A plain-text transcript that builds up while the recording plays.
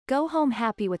Go home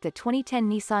happy with the 2010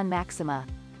 Nissan Maxima.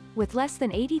 With less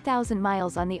than 80,000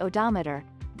 miles on the odometer,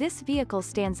 this vehicle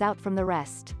stands out from the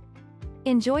rest.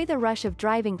 Enjoy the rush of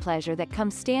driving pleasure that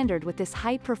comes standard with this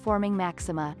high-performing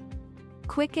Maxima.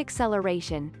 Quick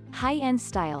acceleration, high-end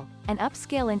style, an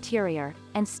upscale interior,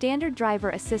 and standard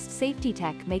driver assist safety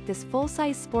tech make this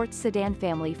full-size sports sedan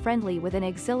family-friendly with an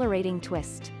exhilarating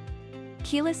twist.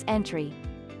 Keyless entry.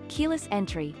 Keyless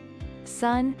entry.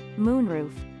 Sun,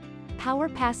 moonroof. Power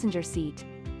passenger seat.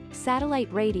 Satellite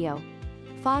radio.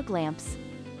 Fog lamps.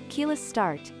 Keyless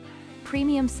start.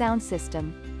 Premium sound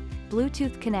system.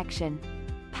 Bluetooth connection.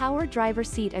 Power driver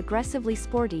seat, aggressively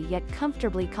sporty yet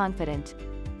comfortably confident.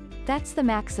 That's the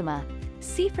Maxima.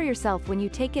 See for yourself when you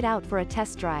take it out for a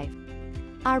test drive.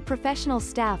 Our professional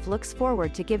staff looks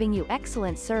forward to giving you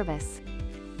excellent service.